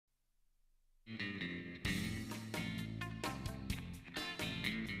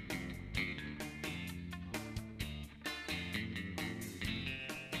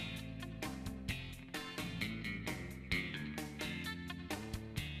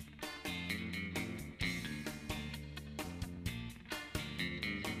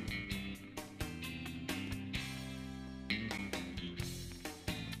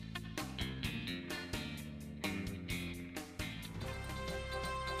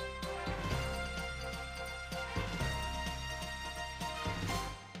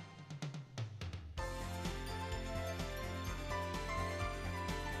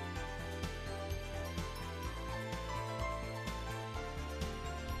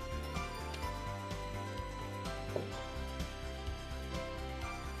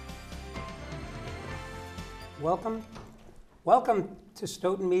Welcome, welcome to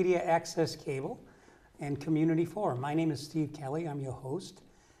Stoughton Media Access Cable and Community Forum. My name is Steve Kelley, I'm your host.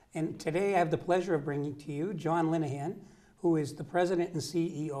 And today I have the pleasure of bringing to you John Linehan, who is the president and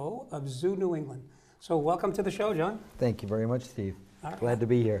CEO of Zoo New England. So welcome to the show, John. Thank you very much, Steve. All right. Glad to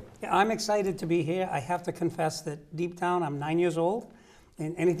be here. Yeah, I'm excited to be here. I have to confess that deep down I'm 9 years old,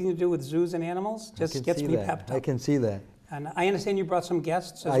 and anything to do with zoos and animals just gets me pepped up. I can see that. And I understand you brought some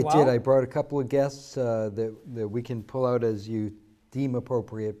guests as well? I did. I brought a couple of guests that we can pull out as you deem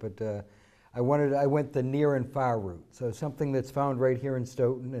appropriate, but I went the near and far route. So something that's found right here in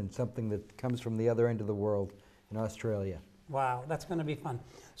Stoughton and something that comes from the other end of the world in Australia. Wow, that's going to be fun.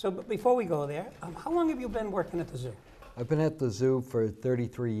 So but before we go there, how long have you been working at the zoo? I've been at the zoo for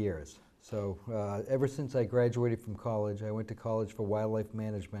 33 years. So ever since I graduated from college, I went to college for wildlife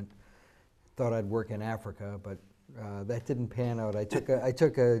management. Thought I'd work in Africa, but that didn't pan out. I took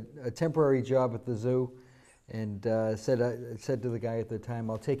a temporary job at the zoo, and said to the guy at the time,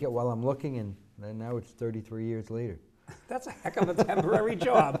 "I'll take it while I'm looking," and now it's 33 years later. That's a heck of a temporary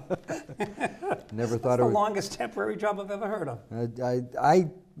job. Never thought That's it the longest temporary job I've ever heard of. I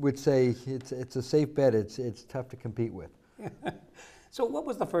would say it's a safe bet. It's tough to compete with. So what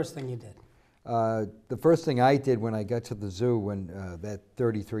was the first thing you did? The first thing I did when I got to the zoo that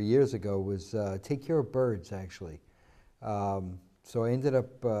 33 years ago was take care of birds, actually. So I ended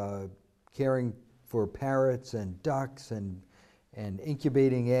up caring for parrots and ducks and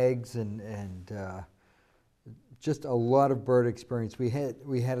incubating eggs and just a lot of bird experience. We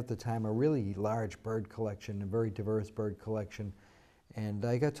had at the time a really large bird collection, a very diverse bird collection, and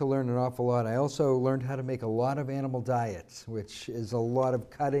I got to learn an awful lot. I also learned how to make a lot of animal diets, which is a lot of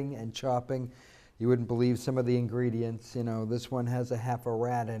cutting and chopping. You wouldn't believe some of the ingredients. You know, this one has a half a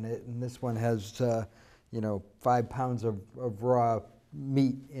rat in it, and this one has 5 pounds of raw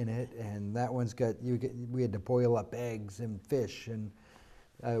meat in it, and that one's we had to boil up eggs and fish, and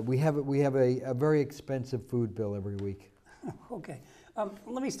we have a very expensive food bill every week. Okay,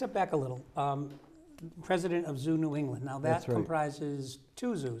 let me step back a little. President of Zoo New England. Now that comprises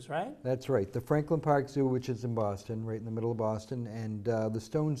 2 zoos, right? That's right. The Franklin Park Zoo, which is in Boston, right in the middle of Boston, and the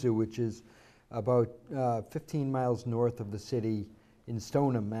Stone Zoo, which is about 15 miles north of the city in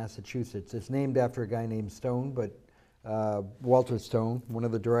Stoneham, Massachusetts. It's named after a guy named Stone, but Walter Stone, one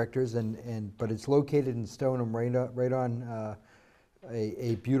of the directors, but it's located in Stoneham, right on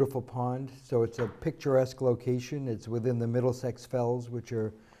a beautiful pond. So it's a picturesque location. It's within the Middlesex Fells, which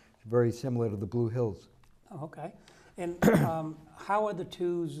are very similar to the Blue Hills. Oh, okay. And how are the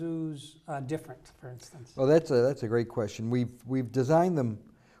 2 zoos different, for instance? Well, that's a great question. We've designed them.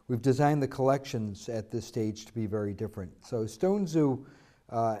 We've designed the collections at this stage to be very different. So Stone Zoo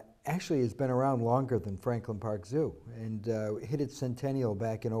actually has been around longer than Franklin Park Zoo, and hit its centennial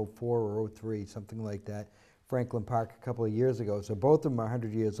back in '04 or '03, something like that. Franklin Park a couple of years ago. So both of them are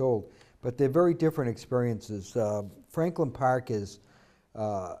 100 years old, but they're very different experiences. Franklin Park is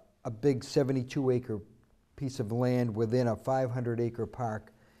a big 72-acre piece of land within a 500-acre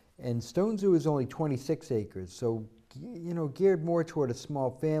park, and Stone Zoo is only 26 acres, so geared more toward a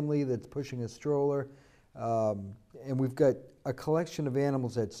small family that's pushing a stroller. And we've got a collection of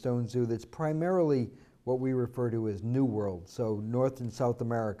animals at Stone Zoo that's primarily what we refer to as New World, so North and South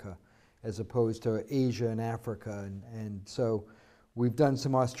America, as opposed to Asia and Africa, and so we've done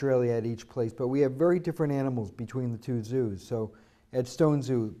some Australia at each place, but we have very different animals between the 2 zoos. So at Stone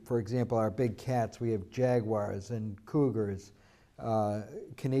Zoo, for example, our big cats, we have jaguars and cougars,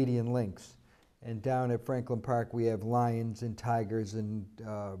 Canadian lynx. And down at Franklin Park, we have lions and tigers and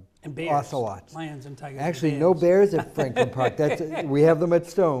bears. Ocelots. Lions and tigers. Actually, and no bears at Franklin Park. We have them at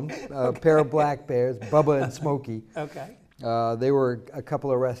Stone, a pair of black bears, Bubba and Smokey. Okay. They were a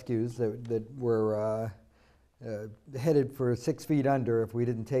couple of rescues that were headed for 6 feet under if we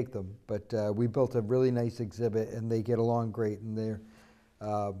didn't take them. But we built a really nice exhibit, and they get along great, and they're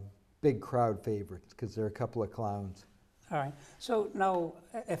big crowd favorites because they're a couple of clowns. All right. So now,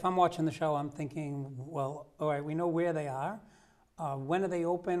 if I'm watching the show, I'm thinking, well, all right, we know where they are. When are they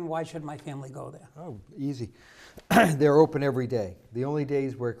open? Why should my family go there? Oh, easy. They're open every day. The only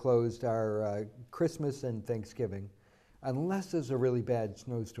days we're closed are Christmas and Thanksgiving, unless there's a really bad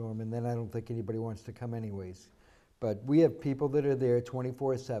snowstorm, and then I don't think anybody wants to come anyways. But we have people that are there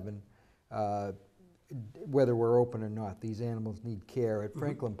 24/7, whether we're open or not. These animals need care. At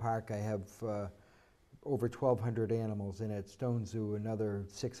Franklin Park, I have over 1,200 animals, and at Stone Zoo, another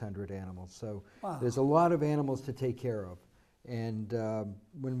 600 animals. So there's a lot of animals to take care of. And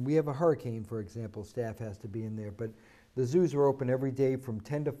when we have a hurricane, for example, staff has to be in there. But the zoos are open every day from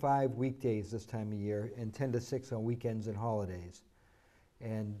 10 to 5 weekdays this time of year, and 10 to 6 on weekends and holidays.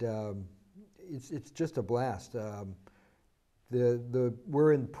 And it's just a blast.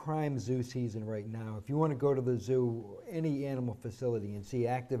 We're in prime zoo season right now. If you want to go to the zoo, any animal facility, and see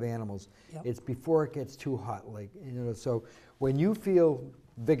active animals, Yep. it's before it gets too hot. So when you feel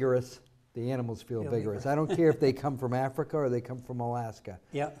vigorous, the animals feel vigorous. I don't care if they come from Africa or they come from Alaska.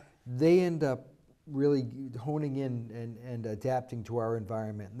 Yeah. They end up really honing in and adapting to our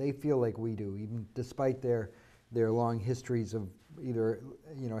environment. And they feel like we do, even despite their long histories of either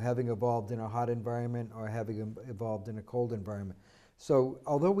having evolved in a hot environment or having evolved in a cold environment. So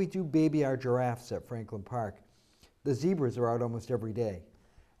although we do baby our giraffes at Franklin Park, the zebras are out almost every day.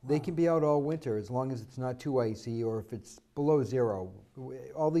 They can be out all winter as long as it's not too icy or if it's below zero.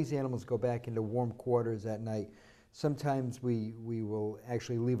 All these animals go back into warm quarters at night. Sometimes we will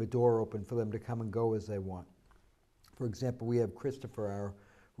actually leave a door open for them to come and go as they want. For example, we have Christopher, our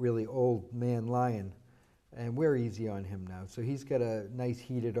really old man lion, and we're easy on him now. So he's got a nice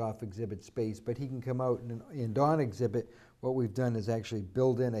heated off exhibit space, but he can come out and on exhibit. What we've done is actually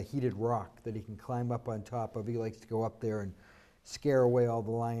build in a heated rock that he can climb up on top of. He likes to go up there and scare away all the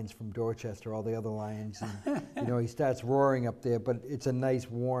lions from Dorchester, all the other lions. And, he starts roaring up there, but it's a nice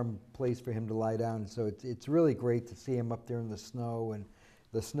warm place for him to lie down. So it's really great to see him up there in the snow, and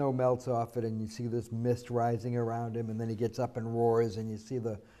the snow melts off it and you see this mist rising around him, and then he gets up and roars and you see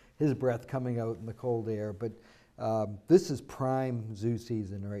his breath coming out in the cold air. But this is prime zoo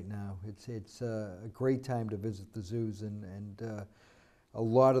season right now. It's a great time to visit the zoos, and a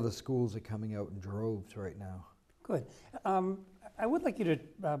lot of the schools are coming out in droves right now. Good. I would like you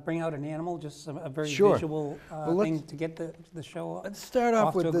to bring out an animal, just a very Sure. visual thing to get the show Let's start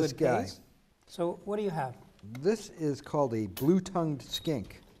off to with a this good guy. pace. So what do you have? This is called a blue-tongued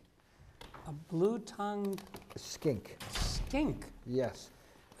skink. A blue-tongued Skink, skink. yes.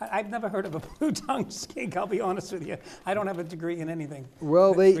 I've never heard of a blue-tongued skink, I'll be honest with you. I don't have a degree in anything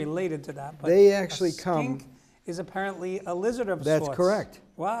Well, that's related to that. But they actually a come. skink is apparently a lizard of That's sorts. correct.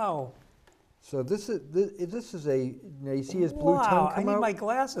 Wow. So this is a. Now you see his blue Wow, tongue I come need out. my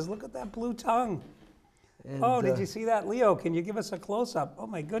glasses. Look at that blue tongue. And, Oh, did you see that? Leo, can you give us a close-up? Oh,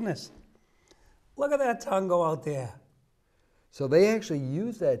 my goodness. Look at that tongue go out there. So they actually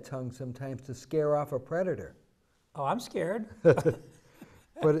use that tongue sometimes to scare off a predator. Oh, I'm scared.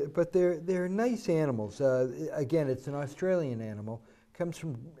 But they're nice animals. Again, it's an Australian animal. Comes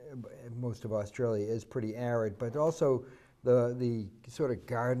from most of Australia is pretty arid, but also the sort of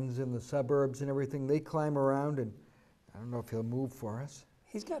gardens in the suburbs and everything. They climb around, and I don't know if he'll move for us.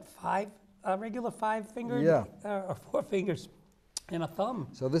 He's got regular five-fingered, Yeah. or 4 fingers and a thumb.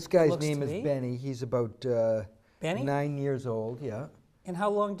 So this guy's Looks name to is be. Benny. He's about Benny? 9 years old. Yeah, And how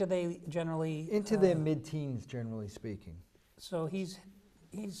long do they generally? into their mid-teens, generally speaking. So he's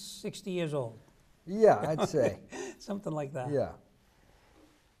 60 years old, Yeah, I'd say. something like that. Yeah.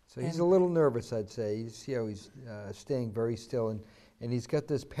 So he's And- a little nervous, I'd say. He's staying very still, and he's got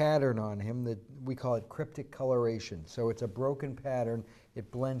this pattern on him that we call it cryptic coloration. So it's a broken pattern. It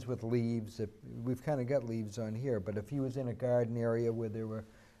blends with leaves. We've kind of got leaves on here, but if he was in a garden area where there were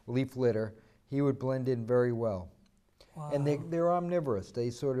leaf litter, he would blend in very well. Wow. And they're omnivorous. They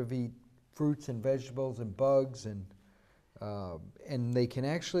sort of eat fruits and vegetables and bugs, and they can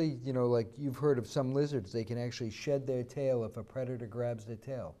actually, like you've heard of some lizards, they can actually shed their tail if a predator grabs their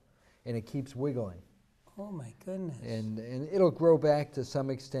tail, and it keeps wiggling. Oh my goodness. And it'll grow back to some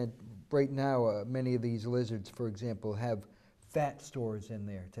extent. Right now, many of these lizards, for example, have fat stores in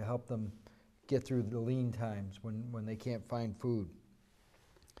there to help them get through the lean times when they can't find food.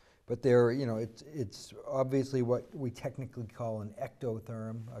 But they're, it's obviously what we technically call an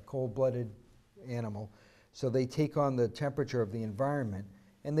ectotherm, a cold-blooded animal. So they take on the temperature of the environment,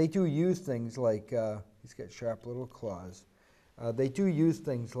 and they do use things like, he's got sharp little claws. They do use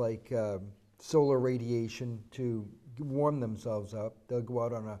things like solar radiation to warm themselves up. They'll go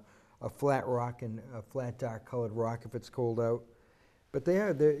out on a flat rock, and a flat dark colored rock if it's cold out. But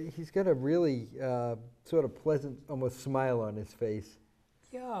he's got a really sort of pleasant, almost smile on his face.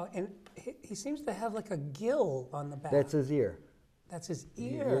 Yeah, and he seems to have like a gill on the back. That's his ear. That's his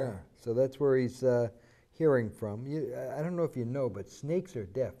ear. Yeah, so that's where he's hearing from. I don't know if you know, but snakes are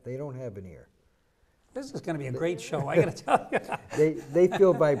deaf. They don't have an ear. This is going to be a great show, I got to tell you. They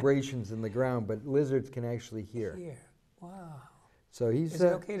feel vibrations in the ground, but lizards can actually hear. Here. Wow. So he's. Is it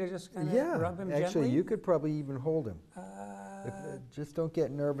okay to just kind of rub him gently? Actually, you could probably even hold him. Just don't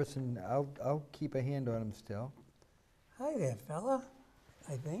get nervous, and I'll keep a hand on him still. Hi there, fella,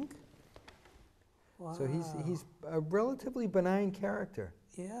 I think. Wow. So he's a relatively benign character.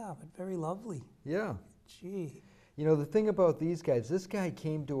 Yeah, but very lovely. Yeah. Gee. The thing about these guys, this guy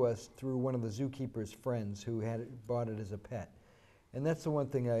came to us through one of the zookeeper's friends who had bought it as a pet. And that's the one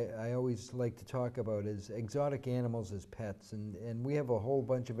thing I always like to talk about is exotic animals as pets. And we have a whole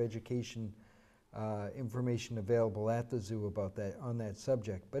bunch of education information available at the zoo about that, on that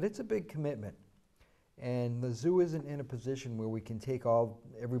subject. But it's a big commitment. And the zoo isn't in a position where we can take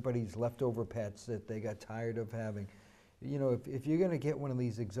everybody's leftover pets that they got tired of having. You know, if you're going to get one of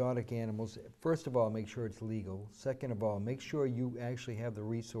these exotic animals, first of all, make sure it's legal. Second of all, make sure you actually have the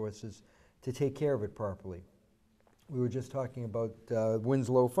resources to take care of it properly. We were just talking about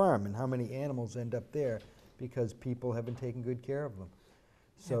Winslow Farm and how many animals end up there because people haven't taken good care of them.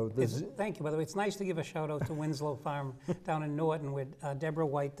 So thank you. By the way, it's nice to give a shout out to Winslow Farm down in Norton, where Deborah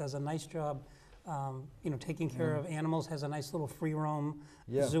White does a nice job, taking care of animals. Has a nice little free roam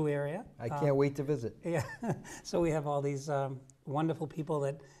zoo area. I can't wait to visit. Yeah. So we have all these wonderful people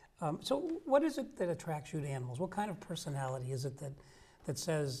that. So what is it that attracts you to animals? What kind of personality is it that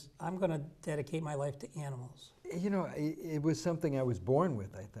says, I'm going to dedicate my life to animals? You know, it was something I was born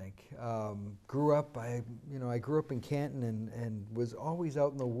with, I think. I grew up in Canton and was always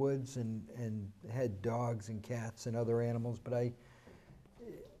out in the woods and had dogs and cats and other animals, but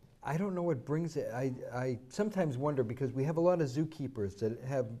I don't know what brings it. I sometimes wonder, because we have a lot of zookeepers that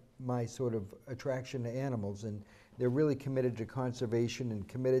have my sort of attraction to animals, and they're really committed to conservation and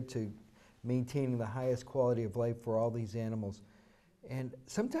committed to maintaining the highest quality of life for all these animals. And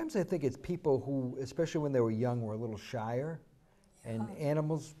sometimes I think it's people who, especially when they were young, were a little shyer. And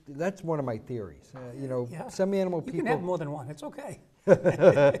animals, that's one of my theories. Some animal people... You can have more than one, it's okay. One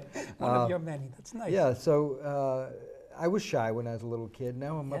of your many, that's nice. Yeah, so I was shy when I was a little kid.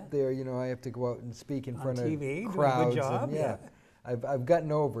 Now I'm up there, I have to go out and speak in front TV, of crowds. Doing a good job, I've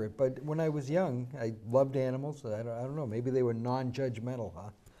gotten over it. But when I was young, I loved animals. I don't know, maybe they were non-judgmental,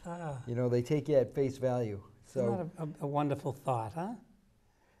 huh? They take you at face value. So not a wonderful thought, huh?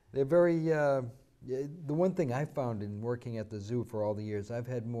 They're very, the one thing I found in working at the zoo for all the years, I've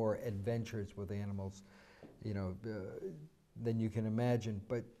had more adventures with animals, than you can imagine.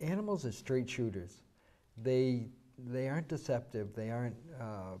 But animals are straight shooters. They aren't deceptive. They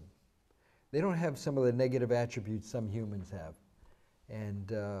don't have some of the negative attributes some humans have.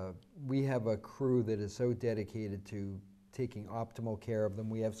 And we have a crew that is so dedicated to taking optimal care of them.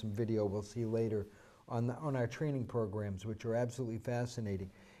 We have some video we'll see later on our training programs, which are absolutely fascinating.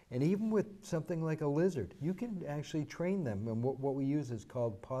 And even with something like a lizard, you can actually train them. And what we use is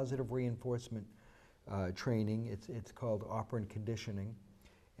called positive reinforcement training. It's called operant conditioning.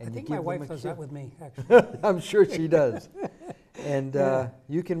 And I think my wife does that with me, actually. I'm sure she does. And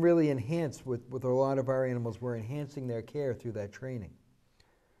you can really enhance, with a lot of our animals, we're enhancing their care through that training.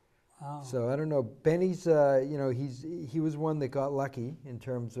 Wow. So I don't know, Benny's, he was one that got lucky in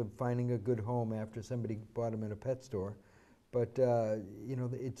terms of finding a good home after somebody bought him in a pet store. But,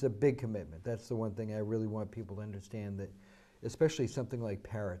 it's a big commitment. That's the one thing I really want people to understand, that especially something like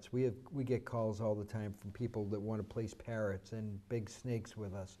parrots. We get calls all the time from people that want to place parrots and big snakes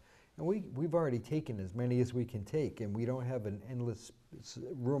with us. And we've already taken as many as we can take, and we don't have an endless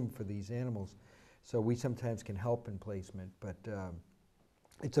room for these animals. So we sometimes can help in placement, but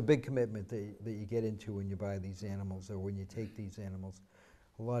it's a big commitment that you get into when you buy these animals or when you take these animals.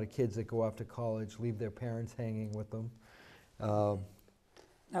 A lot of kids that go off to college leave their parents hanging with them.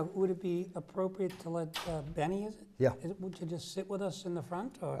 Now, would it be appropriate to let Benny, is it? Yeah. Would you just sit with us in the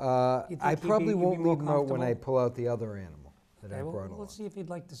front? Or I probably won't leave him out when I pull out the other animal that I brought along. Let's see if he'd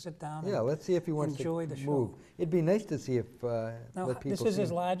like to sit down. Yeah, let's see if he wants to enjoy the move. show. It'd be nice to see if Now, let people this is see as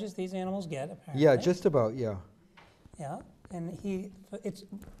him. large as these animals get, apparently. Yeah, just about, yeah. Yeah, and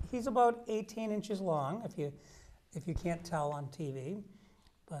he's about 18 inches long, if you can't tell on TV.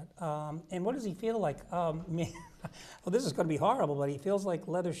 But and what does he feel like? Well, this is going to be horrible, but he feels like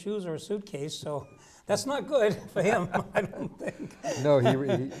leather shoes or a suitcase, so that's not good for him, I don't think. No,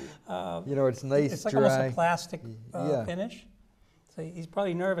 it's nice, it's like dry. almost a plastic finish. So he's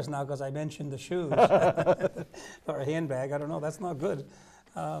probably nervous now because I mentioned the shoes or a handbag. I don't know. That's not good.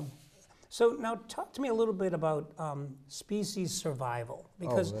 So now talk to me a little bit about species survival,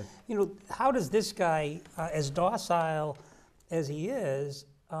 because how does this guy, as docile as he is,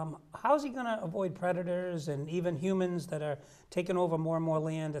 how is he going to avoid predators and even humans that are taking over more and more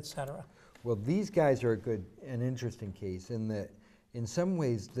land, et cetera? Well, these guys are an interesting case in that, in some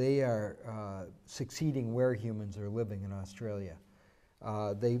ways, they are succeeding where humans are living in Australia.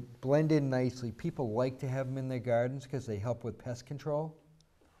 They blend in nicely. People like to have them in their gardens because they help with pest control.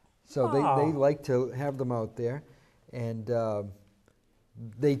 So they like to have them out there. And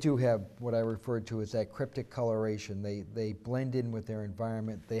they do have what I referred to as that cryptic coloration. They blend in with their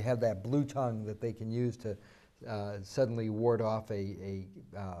environment. They have that blue tongue that they can use to suddenly ward off a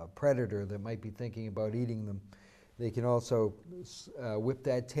predator that might be thinking about eating them. They can also whip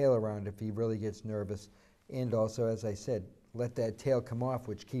that tail around if he really gets nervous. And also, as I said, let that tail come off,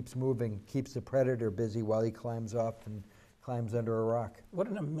 which keeps moving, keeps the predator busy while he climbs off and climbs under a rock. What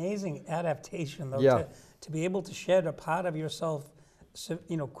an amazing adaptation, though, Yeah. to be able to shed a part of yourself,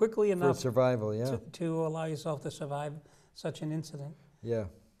 quickly enough For survival, yeah. to allow yourself to survive such an incident. Yeah.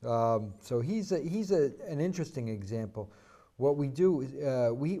 So he's an interesting example. What we do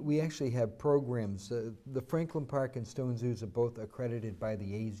is we actually have programs. The Franklin Park and Stone Zoos are both accredited by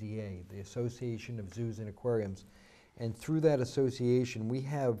the AZA, the Association of Zoos and Aquariums. And through that association, we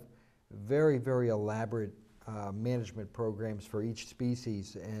have very, very elaborate management programs for each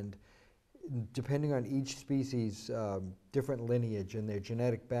species. And depending on each species' different lineage and their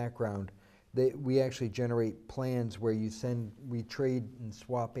genetic background, we actually generate plans where we trade and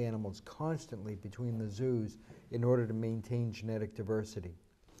swap animals constantly between the zoos in order to maintain genetic diversity.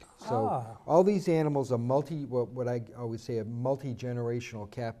 So all these animals are what I always say, a multi-generational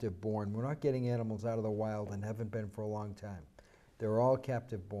captive born. We're not getting animals out of the wild and haven't been for a long time. They're all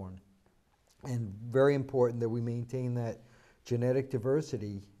captive born. And very important that we maintain that genetic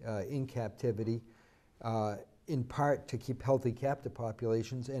diversity in captivity, in part to keep healthy captive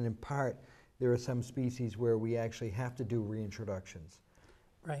populations, and in part there are some species where we actually have to do reintroductions.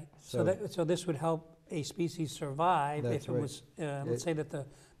 Right. So this would help a species survive That's if it was, let's say that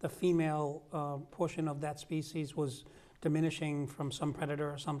the female portion of that species was diminishing from some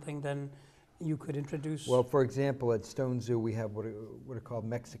predator or something, then you could introduce... Well, for example, at Stone Zoo we have what are called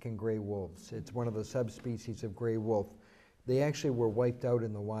Mexican gray wolves. It's one of the subspecies of gray wolf. They actually were wiped out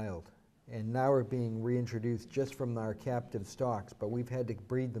in the wild, and now are being reintroduced just from our captive stocks, but we've had to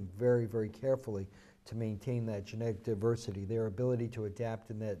breed them very, very carefully to maintain that genetic diversity, their ability to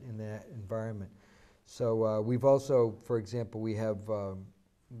adapt in that environment. So we've also, for example, we have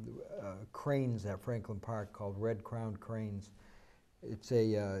cranes at Franklin Park called red-crowned cranes. It's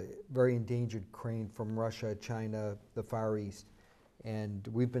a very endangered crane from Russia, China, the Far East. And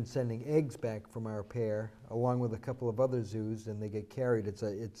we've been sending eggs back from our pair, along with a couple of other zoos, and they get carried.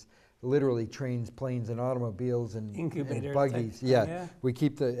 It's literally trains, planes, and automobiles and buggies. Yeah, we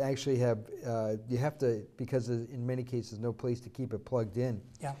keep actually have, you have to, because in many cases no place to keep it plugged in.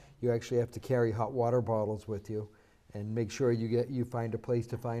 Yeah. You actually have to carry hot water bottles with you and make sure you find a place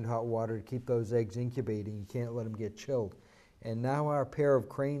to find hot water to keep those eggs incubating. You can't let them get chilled. And now our pair of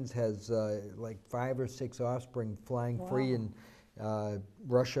cranes has like 5 or 6 offspring flying free in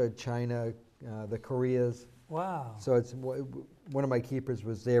Russia, China, the Koreas. Wow. So it's one of my keepers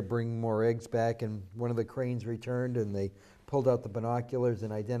was there bringing more eggs back, and one of the cranes returned, and they pulled out the binoculars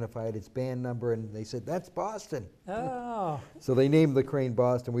and identified its band number, and they said, "That's Boston." Oh. So they named the crane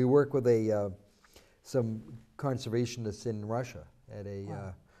Boston. We work with some conservationists in Russia at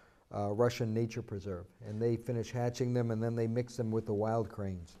a Russian nature preserve, and they finish hatching them, and then they mix them with the wild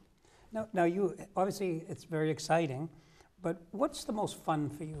cranes. Now you, obviously it's very exciting, but what's the most fun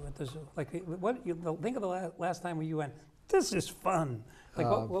for you at the zoo? Like, think of the last time when you went, this is fun. Like,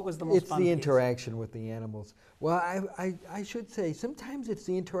 what was the most fun? It's the interaction with the animals. Well, I should say, sometimes it's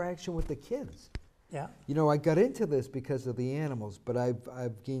the interaction with the kids. Yeah. You know, I got into this because of the animals, but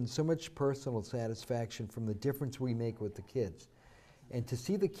I've gained so much personal satisfaction from the difference we make with the kids. And to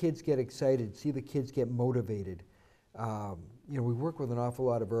see the kids get excited, see the kids get motivated. You know, we work with an awful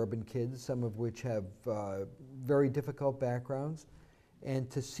lot of urban kids, some of which have very difficult backgrounds.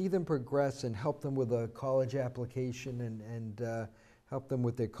 And to see them progress and help them with a college application and help them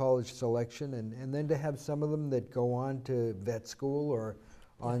with their college selection, and then to have some of them that go on to vet school or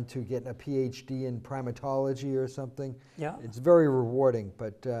on to getting a PhD in primatology or something. Yeah. It's very rewarding,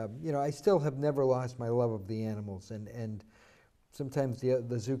 but you know, I still have never lost my love of the animals, and sometimes the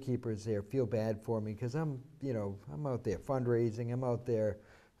zookeepers there feel bad for me because I'm out there fundraising, I'm out there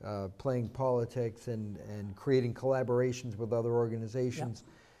playing politics and creating collaborations with other organizations.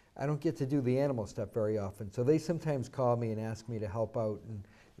 Yeah. I don't get to do the animal stuff very often, so they sometimes call me and ask me to help out,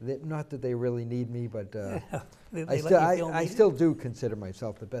 and not that they really need me, but I still do consider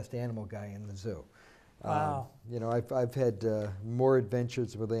myself the best animal guy in the zoo. Wow. You know, I've had more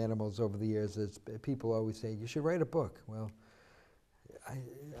adventures with animals over the years. People always say, you should write a book. Well,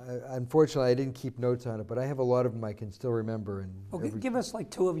 unfortunately, I didn't keep notes on it, but I have a lot of them I can still remember. And give us like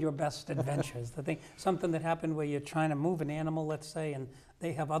 2 of your best adventures. Something that happened where you're trying to move an animal, let's say, and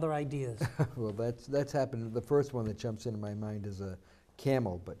they have other ideas. Well, that's happened. The first one that jumps into my mind is a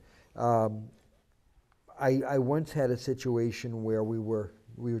camel. But I once had a situation where we were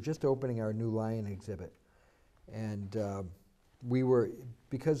just opening our new lion exhibit, and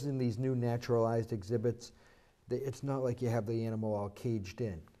because in these new naturalized exhibits, it's not like you have the animal all caged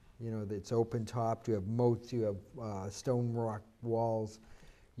in. you know, it's open topped, you have moats, you have stone rock walls.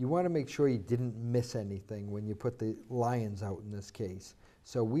 You want to make sure you didn't miss anything when you put the lions out in this case.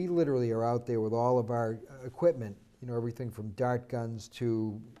 So we literally are out there with all of our equipment, you know, everything from dart guns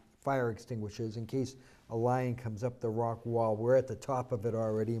to fire extinguishers in case a lion comes up the rock wall. We're at the top of it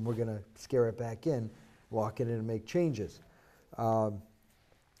already and we're going to scare it back in, lock it in and make changes.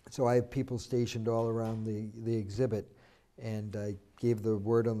 So I have people stationed all around the exhibit, and I gave the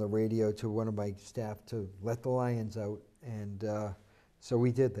word on the radio to one of my staff to let the lions out, and so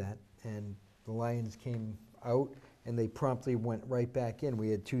we did that, and the lions came out and they promptly went right back in. We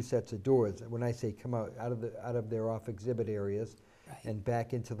had 2 sets of doors. When I say come out of their off exhibit areas, right, and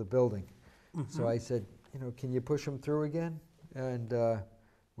back into the building. So I said, you know, can you push them through again? And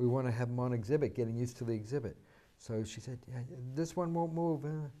we want to have them on exhibit, getting used to the exhibit. So she said, yeah, this one won't move.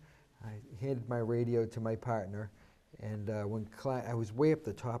 I handed my radio to my partner, and I was way up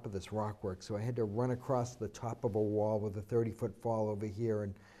the top of this rock work, so I had to run across the top of a wall with a 30-foot fall over here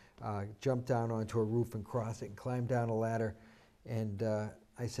and jump down onto a roof and cross it and climb down a ladder. And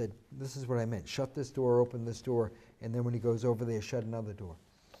I said, this is what I meant. Shut this door, open this door, and then when he goes over there, shut another door.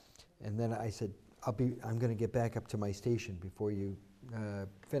 And then I said, I'm going to get back up to my station before you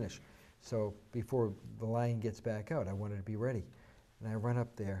finish. So before the lion gets back out, I wanted to be ready. And I run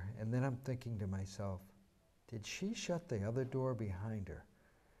up there, and then I'm thinking to myself, did she shut the other door behind her?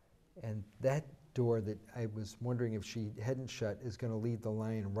 And that door that I was wondering if she hadn't shut is going to lead the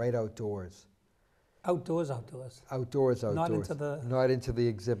lion right outdoors. Outdoors, outdoors. Outdoors, outdoors. Not into the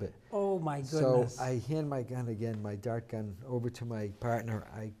exhibit. Oh my goodness. So I hand my gun again, my dart gun, over to my partner.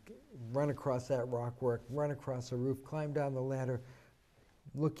 I run across that rock work, run across the roof, climb down the ladder,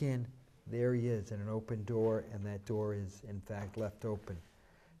 look in. There he is in an open door, and that door is, in fact, left open.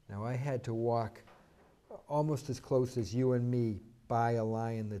 Now, I had to walk almost as close as you and me by a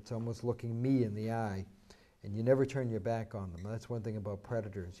lion that's almost looking me in the eye, and you never turn your back on them. That's one thing about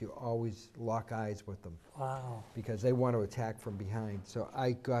predators. You always lock eyes with them. Wow. Because they want to attack from behind. So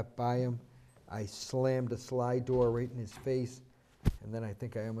I got by him. I slammed a slide door right in his face, and then I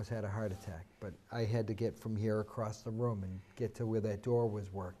think I almost had a heart attack. But I had to get from here across the room and get to where that door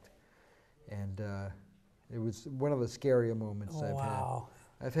was worked. And it was one of the scarier moments I've had.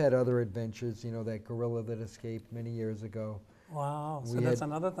 I've had other adventures, you know, that gorilla that escaped many years ago. Wow, so that's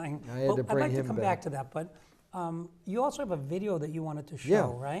another thing. I had to bring him back. I'd like to come back to that, but you also have a video that you wanted to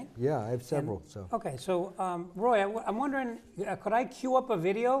show, right? Yeah, I have several. Okay, so Roy, I'm wondering, could I queue up a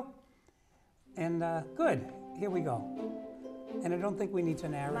video? And good, here we go. And I don't think we need to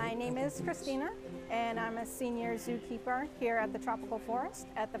narrate. My name is Christina, and I'm a senior zookeeper here at the Tropical Forest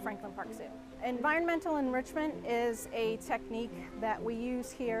at the Franklin Park Zoo. Environmental enrichment is a technique that we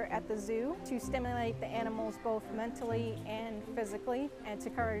use here at the zoo to stimulate the animals both mentally and physically and to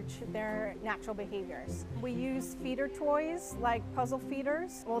encourage their natural behaviors. We use feeder toys like puzzle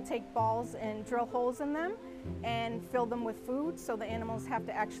feeders. We'll take balls and drill holes in them and fill them with food, so the animals have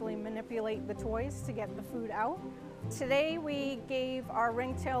to actually manipulate the toys to get the food out. Today we gave our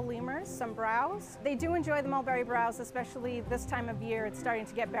ringtail lemurs some browse. They do enjoy the mulberry browse, especially this time of year. It's starting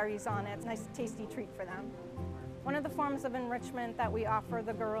to get berries on it. It's a nice tasty treat for them. One of the forms of enrichment that we offer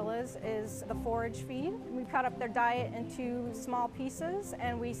the gorillas is the forage feed. We cut up their diet into small pieces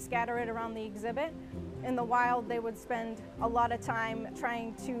and we scatter it around the exhibit. In the wild, they would spend a lot of time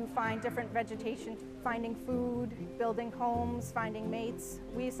trying to find different vegetation, finding food, building homes, finding mates.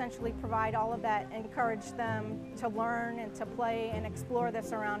 We essentially provide all of that and encourage them to learn and to play and explore their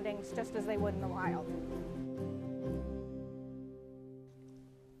surroundings just as they would in the wild.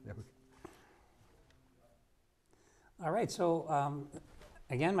 All right, so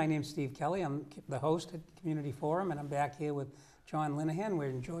again, my name's Steve Kelley. I'm the host at Community Forum, and I'm back here with John Linehan.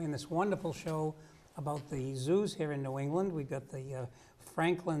 We're enjoying this wonderful show about the zoos here in New England. We've got the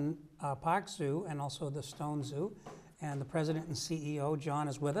Franklin Park Zoo and also the Stone Zoo. And the president and CEO, John,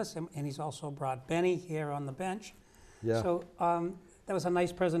 is with us, and he's also brought Benny here on the bench. Yeah. So that was a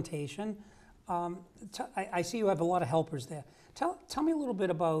nice presentation. I see you have a lot of helpers there. Tell me a little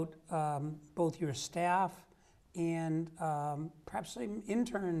bit about both your staff and perhaps some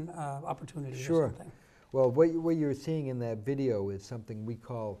intern opportunities or something. Well, what you're seeing in that video is something we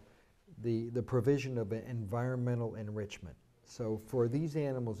call the provision of environmental enrichment. So for these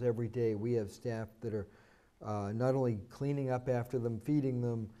animals every day, we have staff that are not only cleaning up after them, feeding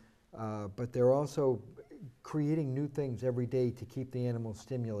them, but they're also creating new things every day to keep the animals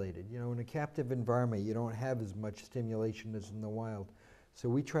stimulated. You know, in a captive environment, you don't have as much stimulation as in the wild. So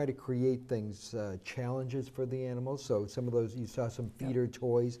we try to create things, challenges for the animals. So some of those, you saw some feeder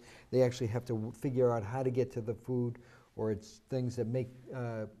toys. They actually have to figure out how to get to the food, or it's things that make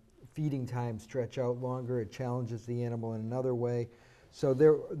feeding times stretch out longer. It challenges the animal in another way. So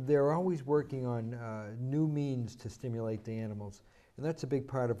they're always working on new means to stimulate the animals. And that's a big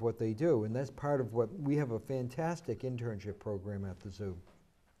part of what they do. And that's part of what we have a fantastic internship program at the zoo.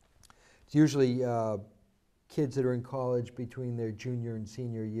 It's usually kids that are in college between their junior and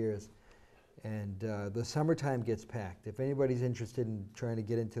senior years. And the summertime gets packed. If anybody's interested in trying to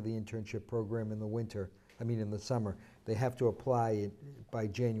get into the internship program in the winter, in the summer, they have to apply it by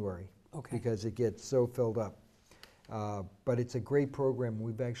January. Okay. Because it gets so filled up. But it's a great program.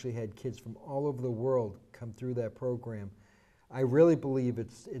 We've actually had kids from all over the world come through that program. I really believe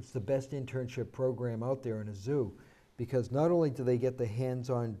it's the best internship program out there in a zoo, because not only do they get the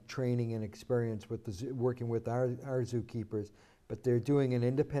hands-on training and experience with the zoo, working with our zookeepers, but they're doing an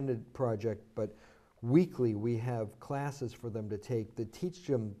independent project. But weekly we have classes for them to take that teach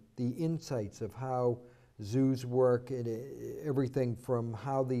them the insights of how zoos work, and everything from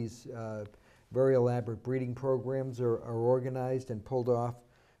how these very elaborate breeding programs are organized and pulled off,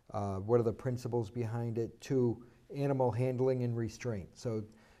 what are the principles behind it, to animal handling and restraint. So,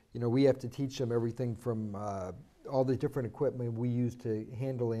 we have to teach them everything from all the different equipment we use to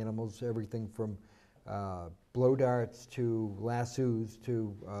handle animals, everything from blow darts to lassos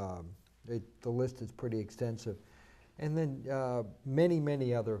to, the list is pretty extensive. And then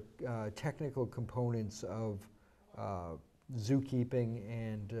many other technical components of zookeeping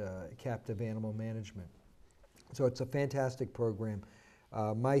and captive animal management. So it's a fantastic program.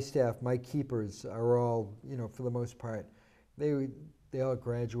 My staff, my keepers are all, for the most part, they all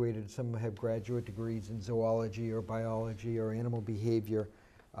graduated. Some have graduate degrees in zoology or biology or animal behavior.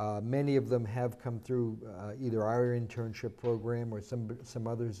 Many of them have come through either our internship program or some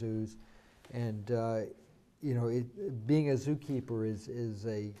other zoos. And being a zookeeper is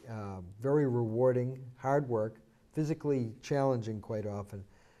a very rewarding, hard work, physically challenging quite often,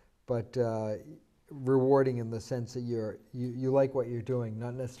 but rewarding in the sense that you like what you're doing,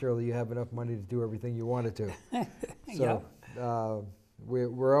 not necessarily you have enough money to do everything you want to do. So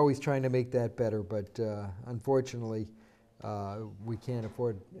we're always trying to make that better, but unfortunately we can't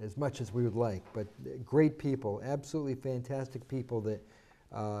afford as much as we would like. But great people, absolutely fantastic people that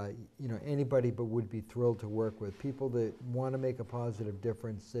anybody but would be thrilled to work with. People that want to make a positive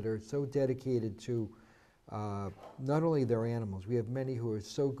difference, that are so dedicated to not only their animals. We have many who are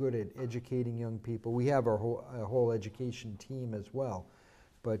so good at educating young people. We have our whole education team as well.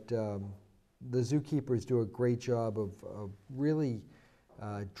 But the zookeepers do a great job of really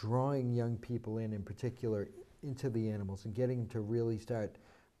drawing young people in particular, into the animals and getting them to really start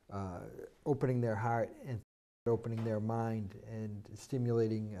opening their heart and opening their mind and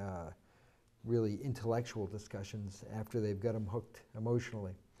stimulating really intellectual discussions after they've got them hooked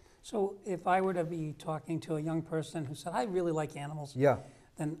emotionally. So if I were to be talking to a young person who said, I really like animals, Yeah.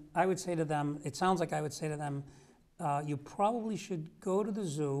 then I would say to them, it sounds like I would say to them, you probably should go to the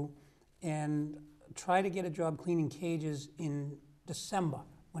zoo and try to get a job cleaning cages in December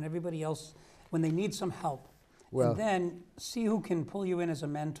when everybody else, when they need some help. Well, and then see who can pull you in as a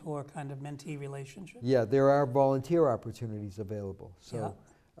mentor, kind of mentee relationship. Yeah, there are volunteer opportunities available. So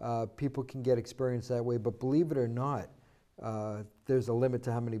people can get experience that way. But believe it or not, there's a limit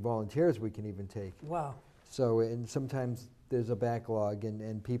to how many volunteers we can even take. Wow. So, and sometimes there's a backlog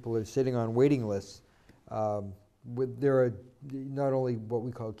and people are sitting on waiting lists. There are not only what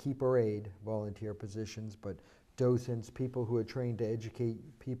we call keeper aid volunteer positions, but docents, people who are trained to educate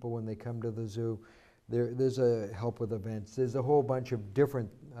people when they come to the zoo. There's a help with events. There's a whole bunch of different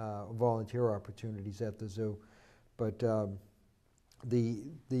volunteer opportunities at the zoo. But the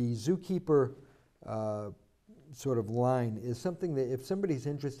zookeeper sort of line is something that if somebody's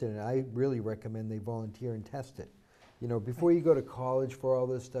interested in, I really recommend they volunteer and test it. Before you go to college for all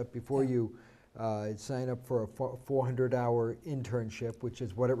this stuff, before you sign up for a 400-hour internship, which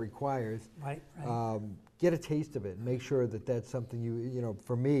is what it requires, Right. get a taste of it. Make sure that that's something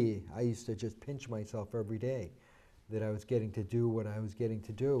for me, I used to just pinch myself every day that I was getting to do what I was getting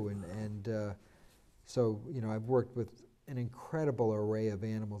to do. And so, I've worked with an incredible array of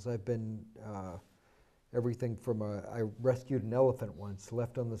animals. I've been everything from I rescued an elephant once,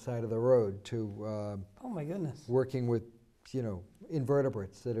 left on the side of the road, to Oh my goodness. working with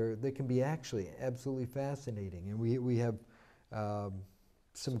invertebrates that can be actually absolutely fascinating, and we have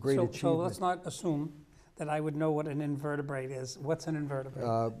some great achievements. So let's not assume that I would know what an invertebrate is. What's an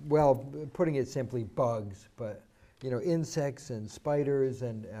invertebrate? Well, putting it simply, bugs, but insects and spiders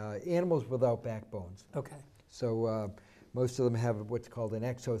and animals without backbones. Okay. So most of them have what's called an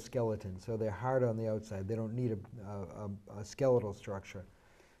exoskeleton, so they're hard on the outside. They don't need a skeletal structure,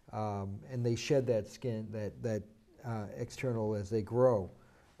 and they shed that skin, that external as they grow.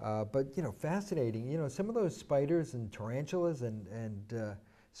 But fascinating. Some of those spiders and tarantulas and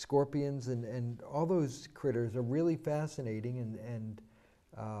scorpions and all those critters are really fascinating. And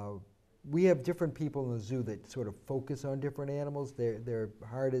we have different people in the zoo that sort of focus on different animals. Their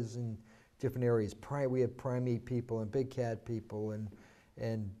heart is in different areas. We have primate people and big cat people and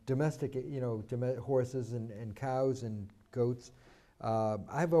domestic, horses and cows and goats.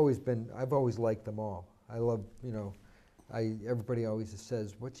 I've always liked them all. I love, everybody always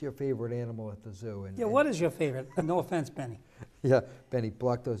says, "What's your favorite animal at the zoo?" Yeah, what is your favorite? No offense, Benny. Yeah, Benny,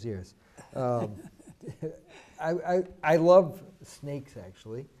 block those ears. I love snakes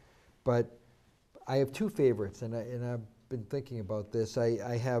actually, but I have two favorites, and I've been thinking about this.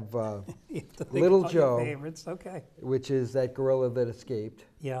 I have You have to think Little about your Joe, favorites. Okay. which is that gorilla that escaped.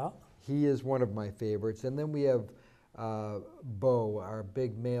 Yeah. He is one of my favorites. And then we have Bo, our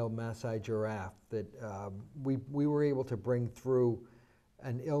big male Maasai giraffe that we were able to bring through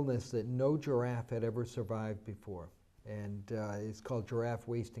an illness that no giraffe had ever survived before. And it's called giraffe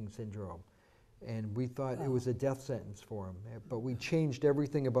wasting syndrome. And we thought it was a death sentence for him. But we changed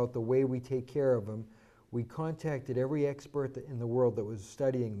everything about the way we take care of him. We contacted every expert in the world that was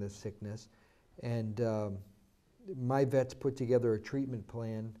studying this sickness. And my vets put together a treatment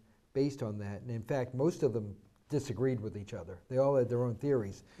plan based on that. And in fact, most of them disagreed with each other. They all had their own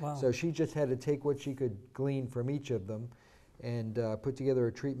theories. Wow. So she just had to take what she could glean from each of them and put together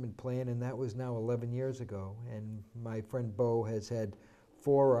a treatment plan, and that was now 11 years ago. And my friend Bo has had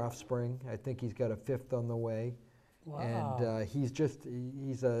 4 offspring. I think he's got a 5th on the way. Wow. And he's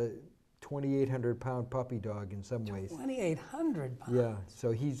a 2,800-pound puppy dog in some ways. 2,800 pounds. Yeah, so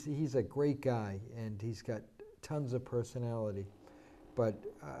he's a great guy, and he's got tons of personality. But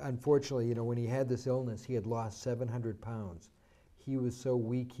unfortunately, when he had this illness, he had lost 700 pounds. He was so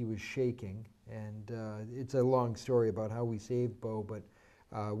weak, he was shaking. And it's a long story about how we saved Bo, but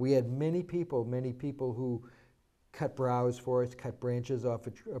we had many people who cut browse for us, cut branches off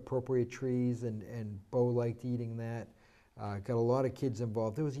appropriate trees, and Bo liked eating that. Got a lot of kids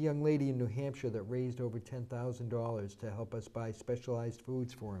involved. There was a young lady in New Hampshire that raised over $10,000 to help us buy specialized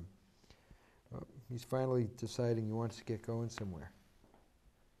foods for him. He's finally deciding he wants to get going somewhere.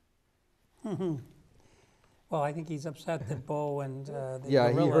 Well, I think he's upset that Bo and the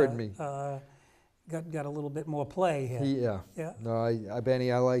Yeah, gorilla, he heard me. Got a little bit more play here. Yeah. No,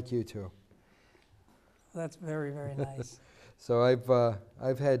 Benny, I like you too. That's very, very nice. So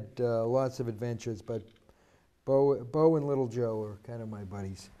I've had lots of adventures, but Bo and Little Joe are kind of my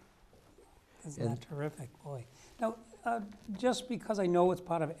buddies. Isn't that terrific, boy? Now, just because I know it's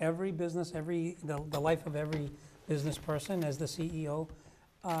part of every business, the life of every business person as the CEO,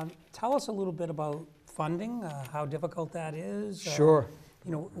 tell us a little bit about funding, how difficult that is. Sure.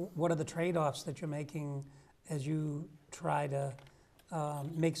 What are the trade-offs that you're making as you try to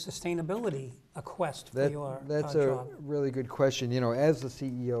make sustainability a quest for your That's job? a really good question. As the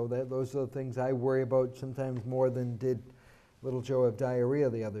CEO, those are the things I worry about sometimes more than did Little Joe have diarrhea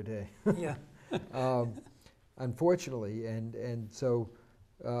the other day. Yeah. Unfortunately, and so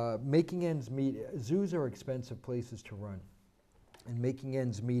making ends meet. Zoos are expensive places to run, and making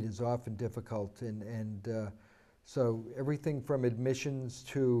ends meet is often difficult. And so everything from admissions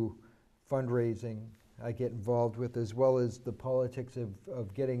to fundraising I get involved with, as well as the politics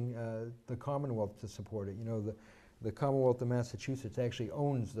of getting the Commonwealth to support it. The Commonwealth of Massachusetts actually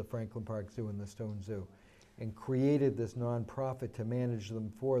owns the Franklin Park Zoo and the Stone Zoo, and created this nonprofit to manage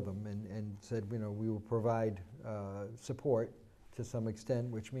them for them, and said, we will provide support to some extent,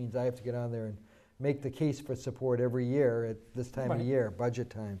 which means I have to get on there and make the case for support every year at this time of year, budget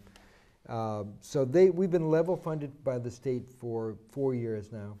time. So we've been level funded by the state for 4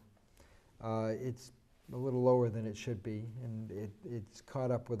 years now. It's a little lower than it should be, and it's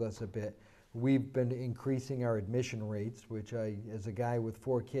caught up with us a bit. We've been increasing our admission rates, which as a guy with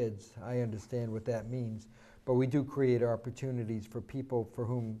 4 kids, I understand what that means. But we do create opportunities for people for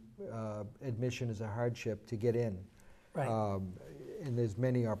whom admission is a hardship to get in. Right. And there's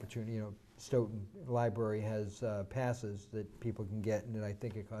many opportunities. Stoughton Library has passes that people can get, and I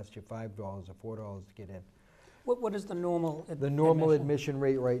think it costs you $5 or $4 to get in. What is the normal The normal admission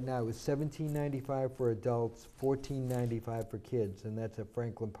rate right now is $17.95 for adults, $14.95 for kids, and that's at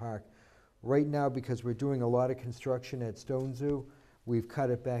Franklin Park. Right now, because we're doing a lot of construction at Stone Zoo, we've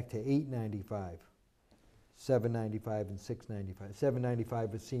cut it back to $8.95, $7.95, and $6.95.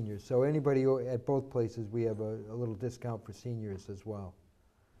 $7.95 for seniors. So anybody at both places, we have a little discount for seniors as well.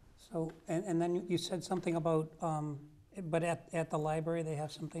 So, and then you said something about, but at the library they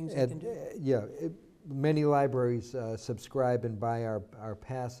have some things they can do? Many libraries subscribe and buy our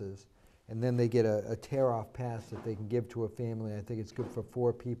passes, and then they get a tear-off pass that they can give to a family. I think it's good for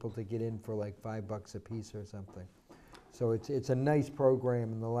 4 people to get in for like $5 a piece or something. So it's a nice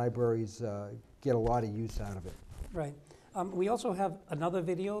program, and the libraries get a lot of use out of it. Right. We also have another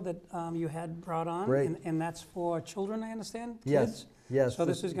video that you had brought on, Great. and that's for children, I understand? Yes, Kids? yes. So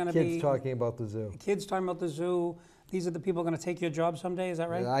this is going to kids be talking about the zoo. kids talking about the zoo. These are the people going to take your job someday, is that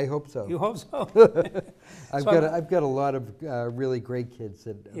right? I hope so. You hope so? I've got a lot of really great kids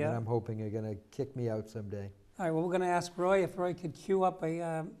that Yeah. I'm hoping are going to kick me out someday. All right, well, we're going to ask Roy if Roy could cue up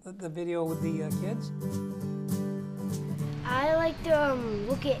the video with the kids. I like to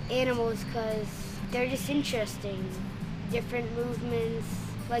look at animals because they're just interesting. Different movements,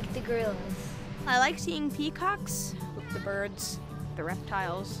 like the gorillas. I like seeing peacocks, the birds, the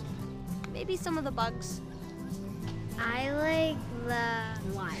reptiles, maybe some of the bugs. I like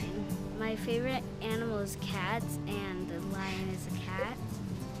the lion. My favorite animal is cats, and the lion is a cat.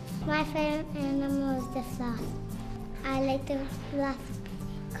 My favorite animal is the sloth. I like the sloth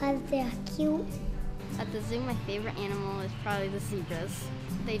because they're cute. At the zoo, my favorite animal is probably the zebras.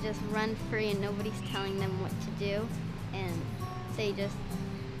 They just run free and nobody's telling them what to do, and they just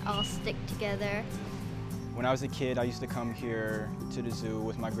all stick together. When I was a kid, I used to come here to the zoo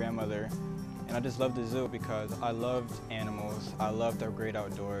with my grandmother, and I just loved the zoo because I loved animals. I loved the great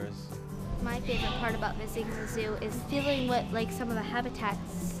outdoors. My favorite part about visiting the zoo is feeling what like some of the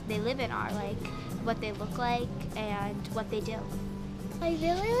habitats they live in are like, what they look like and what they do. I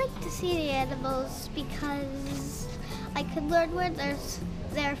really like to see the animals because I can learn where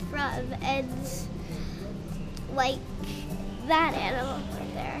they're from, and like that animal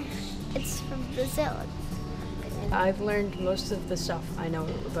right there, it's from the zoo. I've learned most of the stuff I know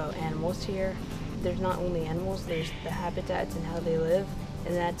about animals here. There's not only animals, there's the habitats and how they live,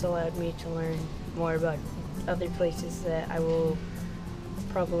 and that's allowed me to learn more about other places that I will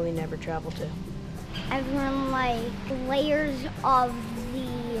probably never travel to. I've learned like layers of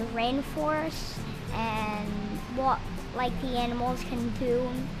the rainforest and what like the animals can do.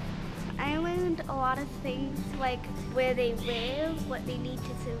 I learned a lot of things like where they live, what they need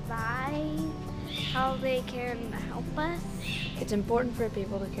to survive, how they can help us. It's important for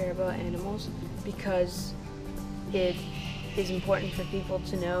people to care about animals because it is important for people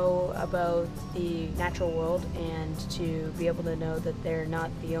to know about the natural world and to be able to know that they're not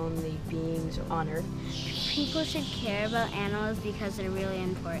the only beings on Earth. People should care about animals because they're really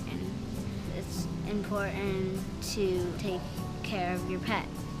important. It's important to take care of your pet.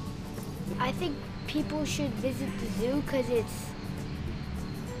 I think people should visit the zoo because it's,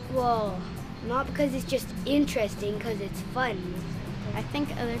 well, not because it's just interesting, because it's fun. I think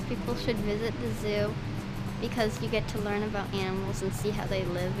other people should visit the zoo because you get to learn about animals and see how they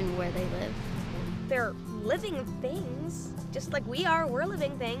live and where they live. They're living things, just like we are. We're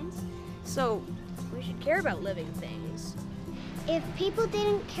living things, so we should care about living things. If people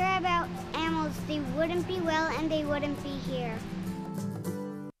didn't care about animals, they wouldn't be well and they wouldn't be here.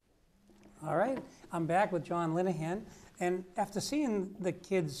 All right, I'm back with John Linehan, and after seeing the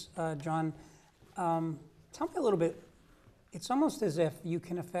kids, John, tell me a little bit. It's almost as if you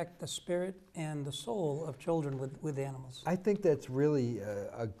can affect the spirit and the soul of children with animals. I think that's really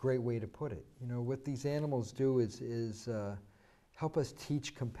a great way to put it. You know, what these animals do is help us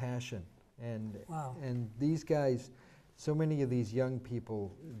teach compassion. And, Wow. and these guys, so many of these young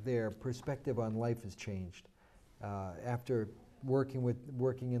people, their perspective on life has changed. After working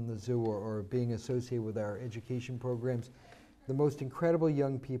in the zoo or being associated with our education programs, the most incredible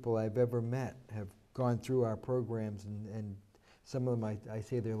young people I've ever met have gone through our programs, and some of them, I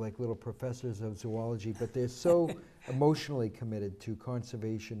say they're like little professors of zoology, but they're so emotionally committed to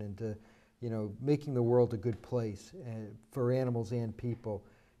conservation and to, you know, making the world a good place for animals and people,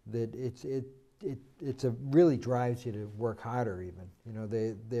 that it really drives you to work harder even. You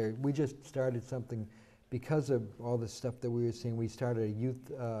know, we just started something because of all the stuff that we were seeing. We started a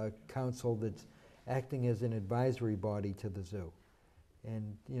youth council that's acting as an advisory body to the zoo.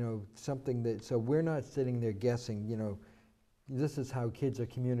 And, you know, something that, so we're not sitting there guessing, you know, this is how kids are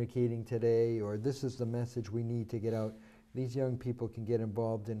communicating today, or this is the message we need to get out. These young people can get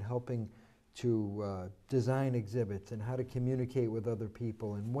involved in helping to design exhibits and how to communicate with other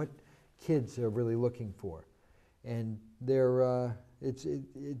people and what kids are really looking for. And they're,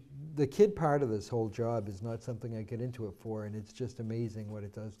 the kid part of this whole job is not something I get into it for, and it's just amazing what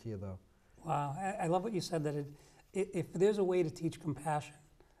it does to you, though. Wow, I love what you said, that if there's a way to teach compassion,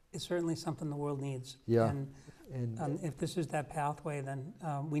 it's certainly something the world needs. Yeah. And if this is that pathway, then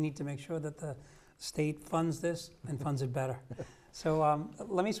we need to make sure that the state funds this and funds it better. So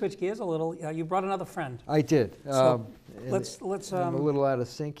let me switch gears a little. You brought another friend. I did. So let's I'm a little out of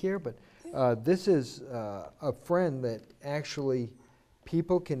sync here, but This is a friend that actually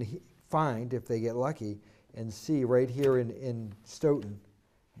people can find if they get lucky and see right here in Stoughton.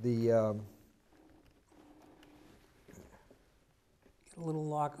 The Get a little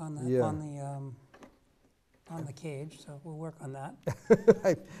lock on the Yeah. on the cage, so we'll work on that.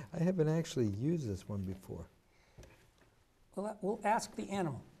 I haven't actually used this one before. Well, we'll ask the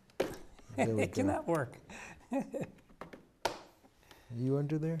animal. There we Can go. that work? Are you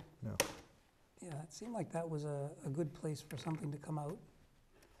under there? No. Yeah, it seemed like that was a good place for something to come out.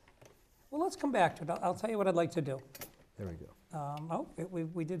 Well, let's come back to it. I'll tell you what I'd like to do. There we go.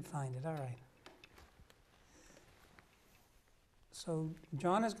 We did find it, all right. So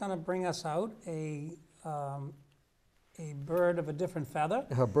John is going to bring us out a bird of a different feather,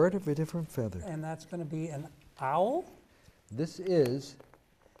 A bird of a different feather. and that's going to be an owl, This is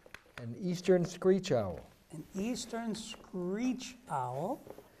an eastern screech owl, an eastern screech owl,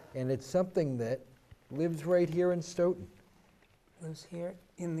 and it's something that lives right here in Stoughton. lives here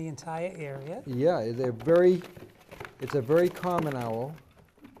in the entire area, Yeah, it's a very common owl.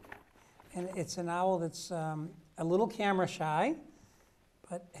 and it's an owl that's a little camera shy,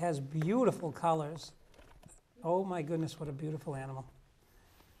 but has beautiful colors. Oh my goodness, what a beautiful animal.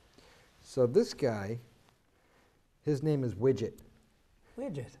 So this guy, his name is Widget.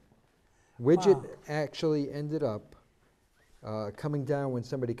 Widget. Widget Wow. actually ended up coming down when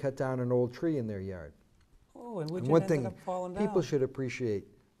somebody cut down an old tree in their yard. Oh, and And Widget one ended thing up falling down. people should appreciate,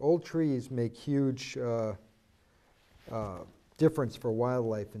 old trees make huge difference for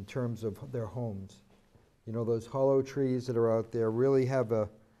wildlife in terms of their homes. You know, those hollow trees that are out there really have an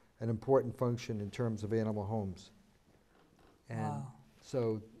important function in terms of animal homes. And Wow.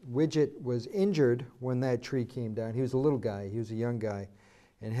 so Widget was injured when that tree came down. He was a little guy, he was a young guy,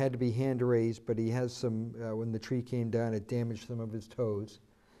 and had to be hand raised, but he has some, when the tree came down, it damaged some of his toes.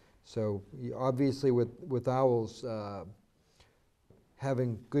 So obviously with owls,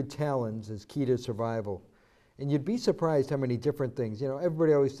 having good talons is key to survival. And you'd be surprised how many different things. You know,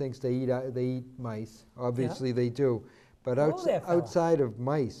 everybody always thinks they eat mice. Obviously they do. But Hello there, fella. outside of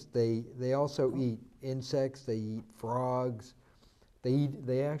mice, they also eat insects, they eat frogs,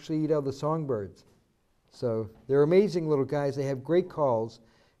 they actually eat other songbirds. So they're amazing little guys. They have great calls,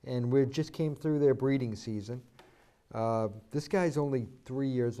 and we just came through their breeding season. This guy's only 3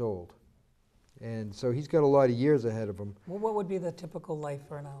 years old, and so he's got a lot of years ahead of him. Well, what would be the typical life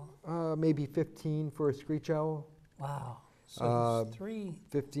for an owl? Maybe 15 for a screech owl, Wow. So he's 3.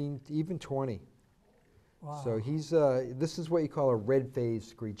 15, even 20. Wow. So he's, this is what you call a red phase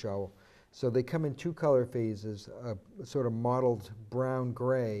screech owl. So they come in 2 color phases, a sort of mottled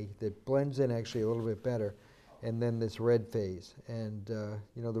brown-gray that blends in actually a little bit better, and then this red phase. And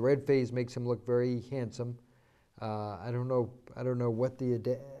you know, the red phase makes him look very handsome. I don't know what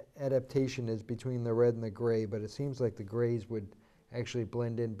the adaptation is between the red and the gray, but it seems like the grays would actually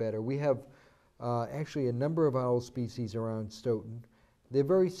blend in better. We have actually a number of owl species around Stoughton. They're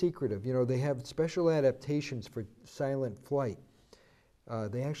very secretive. You know, they have special adaptations for silent flight.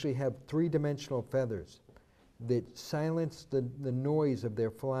 They actually have 3-dimensional feathers that silence the noise of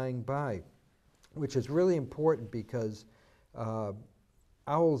their flying by, which is really important because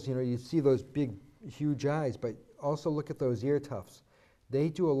owls, you know, you see those big, huge eyes, but also look at those ear tufts. They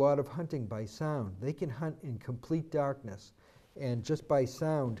do a lot of hunting by sound. They can hunt in complete darkness, and just by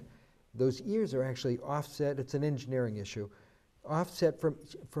sound, those ears are actually offset. It's an engineering issue. Offset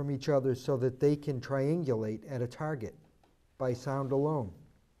from each other so that they can triangulate at a target by sound alone.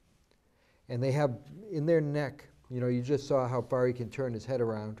 And they have in their neck, you know, you just saw how far he can turn his head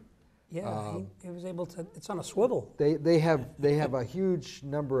around. Yeah, he was able to, it's on a swivel. They have a huge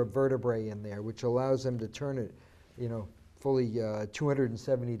number of vertebrae in there, which allows them to turn it, you know, fully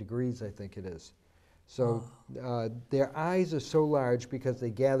 270 degrees, I think it is. So their eyes are so large because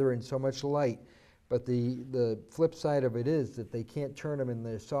they gather in so much light, but the flip side of it is that they can't turn them in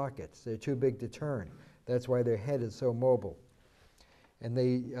their sockets. They're too big to turn. That's why their head is so mobile. And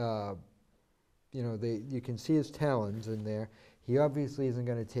they, you know, you can see his talons in there. He obviously isn't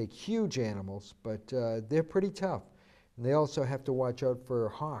going to take huge animals, but they're pretty tough. And they also have to watch out for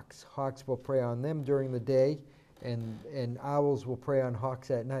hawks. Hawks will prey on them during the day, and owls will prey on hawks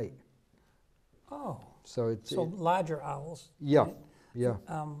at night. Oh, So so larger owls. yeah, right? yeah.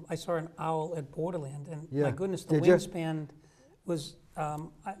 I saw an owl at Borderland, and Yeah. my goodness, the Did ya? wingspan was,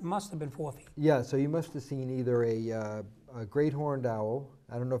 it must have been 4 feet. Yeah, so you must have seen either a great horned owl,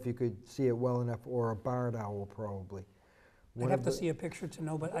 I don't know if you could see it well enough, or a barred owl probably. I'd have to see a picture to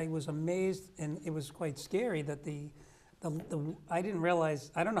know, but I was amazed, and it was quite scary that I didn't realize,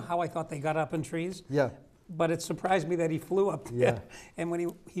 I don't know how I thought they got up in trees. Yeah, but it surprised me that he flew up there. Yeah. And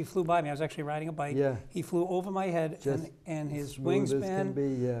when he flew by me, I was actually riding a bike. Yeah. He flew over my head, Just and his smooth as can wingspan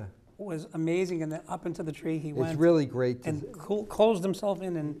be, yeah. was amazing. And then up into the tree he went. It's really great. And closed himself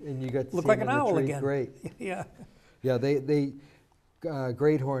in and you got to looked see like him an in the owl tree. again. Great. Yeah. Yeah, they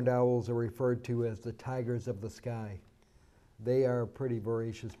great horned owls are referred to as the tigers of the sky. They are pretty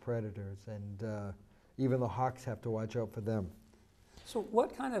voracious predators, and even the hawks have to watch out for them. So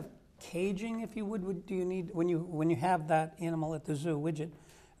what kind of caging, if you would do you need when you have that animal at the zoo, Widget?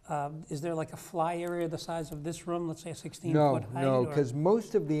 Is there like a fly area the size of this room, let's say a 16-foot height? No, because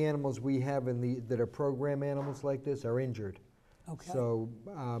most of the animals we have that are program animals like this are injured. Okay. So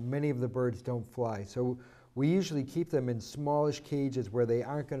many of the birds don't fly. So we usually keep them in smallish cages where they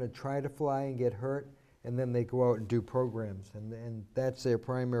aren't going to try to fly and get hurt, and then they go out and do programs, and that's their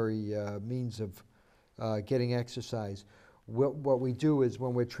primary means of getting exercise. What we do is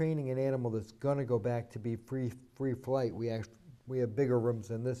when we're training an animal that's going to go back to be free flight, we have bigger rooms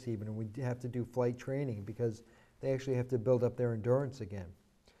than this even, and we have to do flight training because they actually have to build up their endurance again.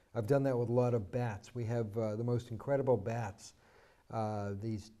 I've done that with a lot of bats. We have the most incredible bats,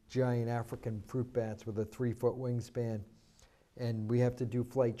 these giant African fruit bats with a 3-foot wingspan, and we have to do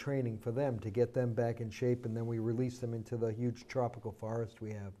flight training for them to get them back in shape, and then we release them into the huge tropical forest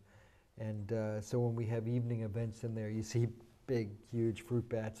we have. And so when we have evening events in there, you see big, huge fruit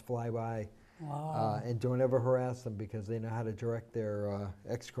bats fly by. Wow. And don't ever harass them because they know how to direct their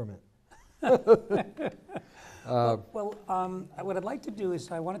excrement. What I'd like to do is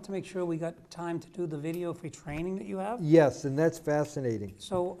I wanted to make sure we got time to do the video free training that you have. Yes, and that's fascinating.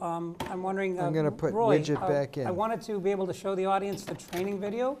 So I'm wondering, I'm going to put Roy, Widget back in. I wanted to be able to show the audience the training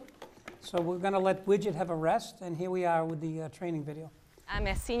video. So we're going to let Widget have a rest, and here we are with the training video. I'm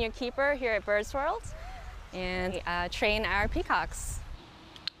a senior keeper here at Birds World, and train our peacocks.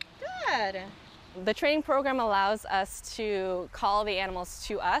 Good. The training program allows us to call the animals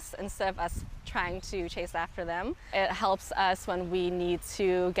to us instead of us trying to chase after them. It helps us when we need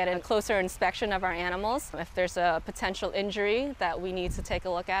to get a closer inspection of our animals. If there's a potential injury that we need to take a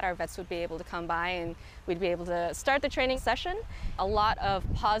look at, our vets would be able to come by and we'd be able to start the training session. A lot of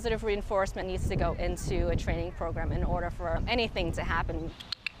positive reinforcement needs to go into a training program in order for anything to happen.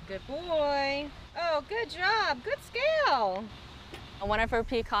 Good boy. Oh, good job. Good scale. One of our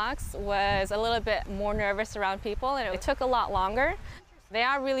peacocks was a little bit more nervous around people, and it took a lot longer. They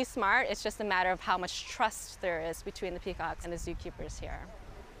are really smart. It's just a matter of how much trust there is between the peacocks and the zookeepers here.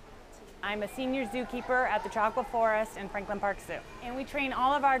 I'm a senior zookeeper at the Tropical Forest in Franklin Park Zoo. And we train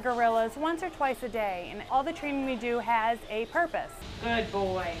all of our gorillas once or twice a day. And all the training we do has a purpose. Good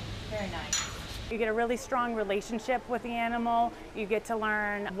boy. Very nice. You get a really strong relationship with the animal. You get to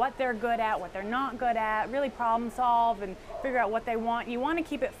learn what they're good at, what they're not good at, really problem solve and figure out what they want. You want to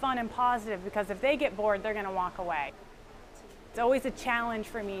keep it fun and positive because if they get bored, they're going to walk away. It's always a challenge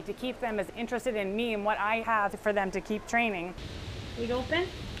for me to keep them as interested in me and what I have for them to keep training. Feet open,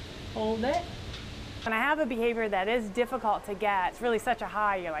 hold it. When I have a behavior that is difficult to get, it's really such a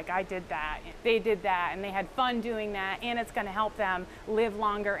high. You're like, I did that, they did that, and they had fun doing that, and it's going to help them live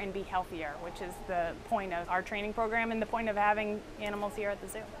longer and be healthier, which is the point of our training program and the point of having animals here at the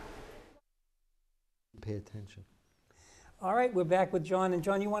zoo. Pay attention. All right, we're back with John. And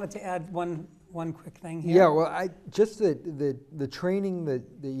John, you wanted to add one quick thing here? Yeah, well, just the training that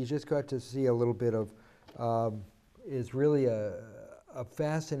you just got to see a little bit of is really a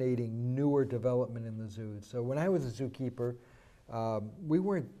fascinating newer development in the zoo. So when I was a zookeeper,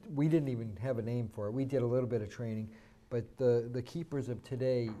 we didn't even have a name for it. We did a little bit of training, but the keepers of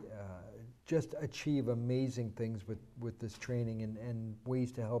today just achieve amazing things with this training and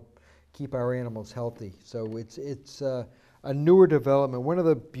ways to help keep our animals healthy. So it's a newer development. One of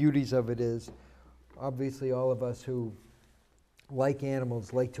the beauties of it is, obviously all of us who like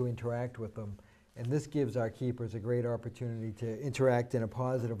animals like to interact with them. And this gives our keepers a great opportunity to interact in a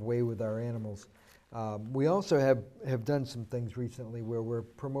positive way with our animals. We also have done some things recently where we're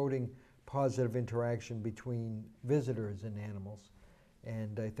promoting positive interaction between visitors and animals.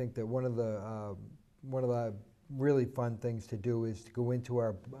 And I think that one of the really fun things to do is to go into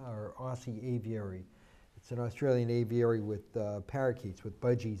our Aussie aviary. It's an Australian aviary with parakeets with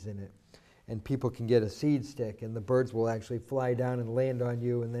budgies in it. And people can get a seed stick and the birds will actually fly down and land on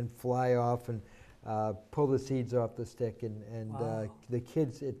you and then fly off and pull the seeds off the stick, and wow. The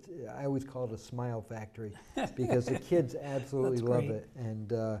kids, I always call it a smile factory because the kids absolutely love it.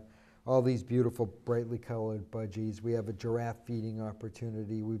 And all these beautiful brightly colored budgies. We have a giraffe feeding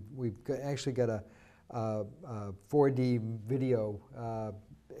opportunity. We've actually got a 4D video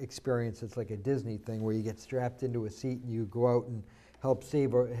experience. It's like a Disney thing where you get strapped into a seat and you go out help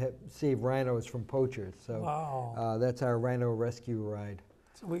save rhinos from poachers. So Wow. that's our rhino rescue ride.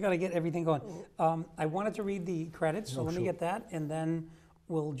 So we got to get everything going. I wanted to read the credits, so Oh, let me sure. get that, and then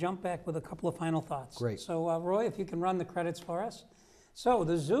we'll jump back with a couple of final thoughts. Great. So Roy, if you can run the credits for us. So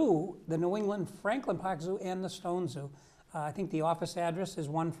the zoo, the New England Franklin Park Zoo and the Stone Zoo. I think the office address is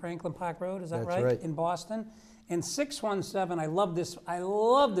 1 Franklin Park Road, is that That's right. In Boston. And 617, I love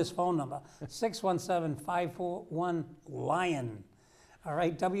this phone number, 617-541-LION. All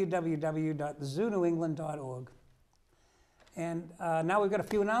right, www.zoonewengland.org. And now we've got a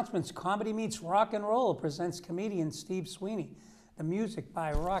few announcements. Comedy Meets Rock and Roll presents comedian Steve Sweeney. The music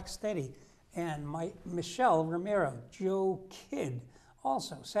by Rocksteady and Michelle Romero, Joe Kidd.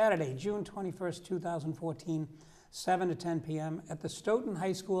 Also, Saturday, June 21st, 2014, 7 to 10 p.m. at the Stoughton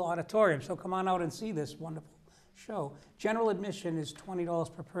High School Auditorium. So come on out and see this wonderful show. General admission is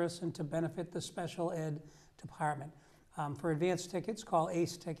 $20 per person to benefit the special ed department. For advance tickets, call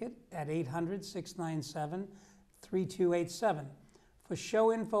Ace Ticket at 800-697-3287. For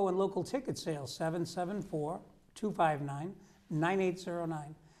show info and local ticket sales,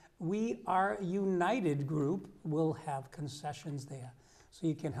 774-259-9809. We Are United group will have concessions there, so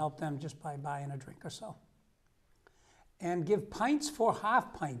you can help them just by buying a drink or so. And give pints for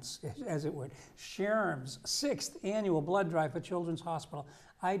half pints, as it were. SHRM's 6th annual blood drive for Children's Hospital.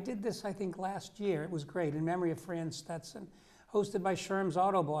 I did this, I think, last year. It was great, in memory of Fran Stetson, hosted by SHRM's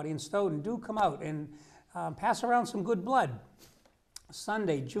Auto Body in Stoughton. Do come out and pass around some good blood.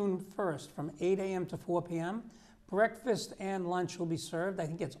 Sunday, June 1st, from 8 a.m. to 4 p.m., breakfast and lunch will be served. I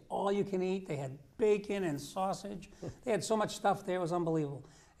think it's all you can eat. They had bacon and sausage. They had so much stuff there, it was unbelievable.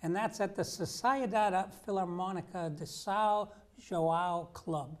 And that's at the Sociedade Filarmónica de São João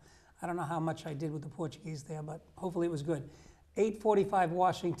Club. I don't know how much I did with the Portuguese there, but hopefully it was good. 845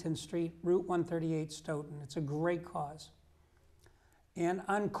 Washington Street, Route 138, Stoughton. It's a great cause. And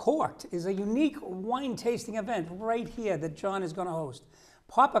Uncorked is a unique wine tasting event right here that John is going to host.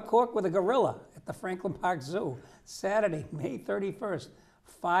 Pop a cork with a gorilla at the Franklin Park Zoo, Saturday, May 31st,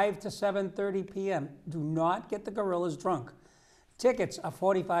 5 to 7:30 p.m. Do not get the gorillas drunk. Tickets are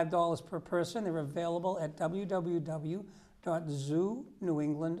 $45 per person. They're available at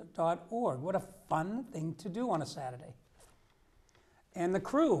www.zoonewengland.org. What a fun thing to do on a Saturday. And the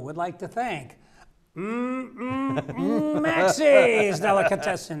crew would like to thank Maxie's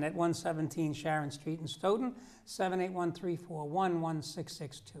Delicatessen at 117 Sharon Street in Stoughton,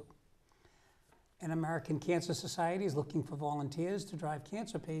 781-341-1662. And American Cancer Society is looking for volunteers to drive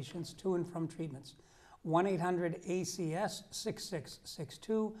cancer patients to and from treatments.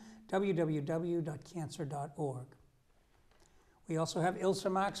 1-800-ACS-6662, www.cancer.org. We also have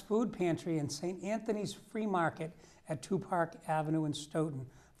Ilsa Mark's Food Pantry and St. Anthony's Free Market at 2 Park Avenue in Stoughton.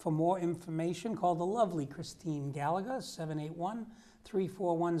 For more information, call the lovely Christine Gallagher,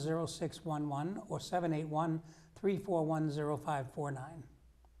 781-341-0611 or 781-341-0549.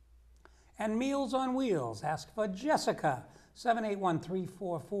 And Meals on Wheels, ask for Jessica,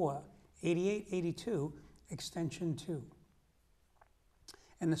 781-344-8882, extension 2.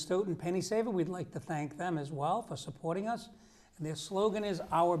 And the Stoughton Penny Saver, we'd like to thank them as well for supporting us. And their slogan is,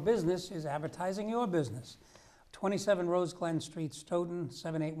 "Our business is advertising your business." 27 Rose Glen Street, Stoughton,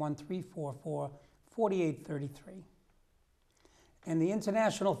 781-344-4833. And the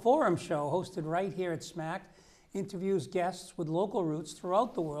International Forum Show, hosted right here at SMAC, interviews guests with local roots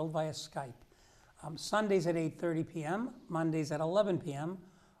throughout the world via Skype. Sundays at 8:30 p.m., Mondays at 11 p.m.,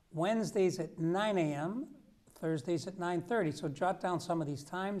 Wednesdays at 9 a.m., Thursdays at 9:30. So jot down some of these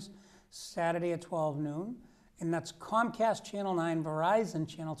times. Saturday at 12 noon. And that's Comcast Channel 9, Verizon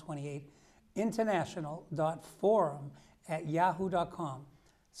Channel 28, international.forum@yahoo.com.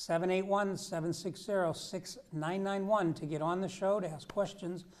 781-760-6991 to get on the show, to ask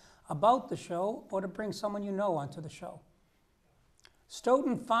questions about the show, or to bring someone you know onto the show.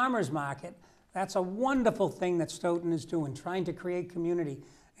 Stoughton Farmers Market, that's a wonderful thing that Stoughton is doing, trying to create community.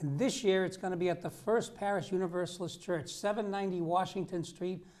 And this year it's going to be at the First Parish Universalist Church, 790 Washington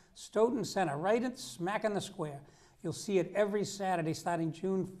Street, Stoughton Center, right smack in the square. You'll see it every Saturday starting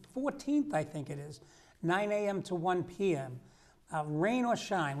June 14th, I think it is, 9 a.m. to 1 p.m. Rain or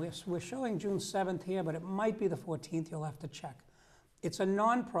shine. We're showing June 7th here, but it might be the 14th. You'll have to check. It's a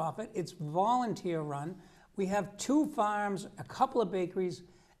nonprofit. It's volunteer run. We have 2 farms, a couple of bakeries,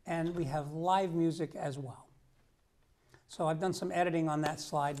 and we have live music as well. So I've done some editing on that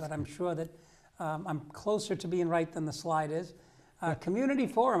slide, but I'm sure that I'm closer to being right than the slide is. Community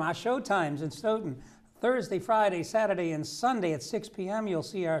Forum, our show times in Stoughton. Thursday, Friday, Saturday, and Sunday at 6 p.m. you'll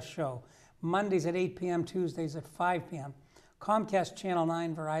see our show. Mondays at 8 p.m., Tuesdays at 5 p.m. Comcast Channel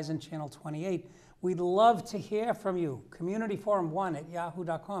 9, Verizon Channel 28. We'd love to hear from you.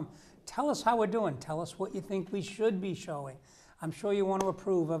 communityforum1@yahoo.com. Tell us how we're doing. Tell us what you think we should be showing. I'm sure you want to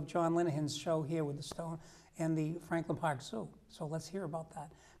approve of John Linehan's show here with the Stone and the Franklin Park Zoo. So let's hear about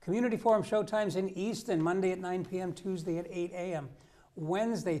that. Community Forum showtimes in Easton, Monday at 9 p.m., Tuesday at 8 a.m.,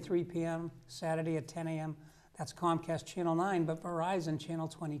 Wednesday 3 p.m., Saturday at 10 a.m. That's Comcast Channel 9, but Verizon Channel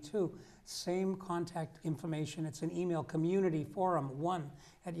 22. Same contact information. It's an email,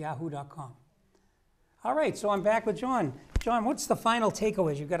 communityforum1@yahoo.com. All right, so I'm back with John. John, what's the final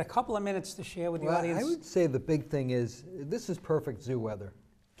takeaways? You've got a couple of minutes to share with the audience. I would say the big thing is this is perfect zoo weather.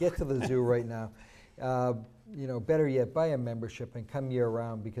 Get to the zoo right now. You know, better yet, buy a membership and come year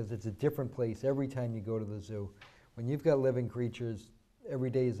round because it's a different place every time you go to the zoo. When you've got living creatures,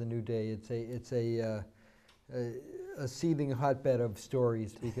 every day is a new day. It's a seething hotbed of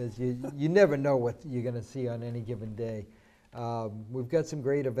stories because you never know what you're going to see on any given day. We've got some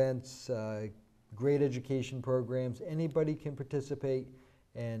great events, great education programs. Anybody can participate,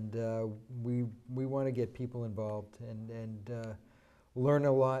 and we want to get people involved and learn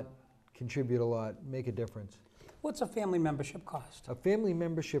a lot, contribute a lot, make a difference. What's a family membership cost? A family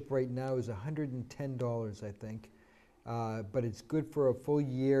membership right now is $110, I think, but it's good for a full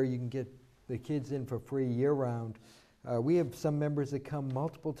year. You can get the kids in for free year-round. We have some members that come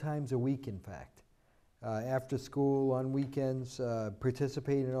multiple times a week, in fact, after school, on weekends,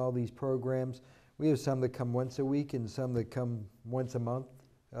 participate in all these programs. We have some that come once a week and some that come once a month,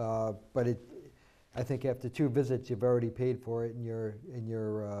 but I think after 2 visits, you've already paid for it, and you're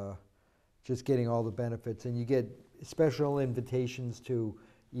just getting all the benefits. And you get special invitations to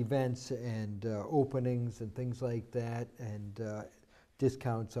events and openings and things like that, and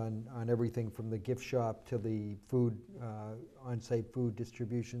discounts on everything from the gift shop to the food, on-site food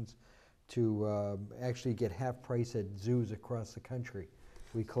distributions, to actually get half price at zoos across the country.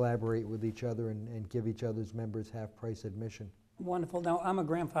 We collaborate with each other and give each other's members half price admission. Wonderful. Now, I'm a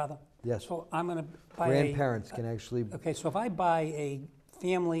grandfather. Yes. So I'm going to buy Grandparents can actually... Okay, so if I buy a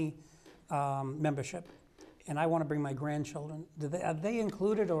family membership and I want to bring my grandchildren, are they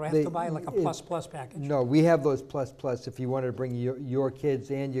included, or I have to buy like a plus package? No, we have those plus if you wanted to bring your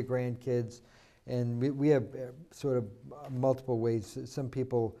kids and your grandkids. And we have sort of multiple ways. Some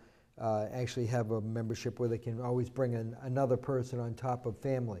people actually have a membership where they can always bring another person on top of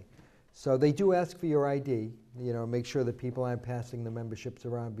family. So they do ask for your ID, you know, make sure that people aren't passing the memberships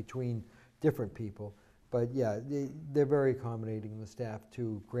around between different people. But yeah, they're very accommodating, the staff,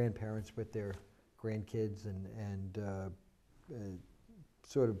 to grandparents with their grandkids, and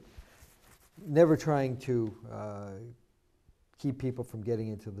sort of never trying to keep people from getting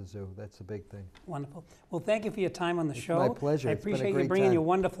into the zoo. That's the big thing. Wonderful. Well, thank you for your time on the show. My pleasure. I It's been a appreciate you great bringing time. your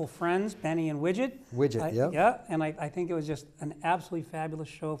wonderful friends, Benny and Widget. Widget, yeah. Yeah, and I think it was just an absolutely fabulous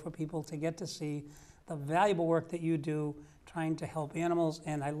show for people to get to see the valuable work that you do trying to help animals,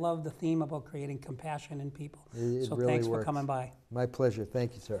 and I love the theme about creating compassion in people. It so really thanks works. for coming by. My pleasure.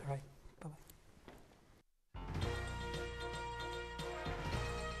 Thank you, sir. All right.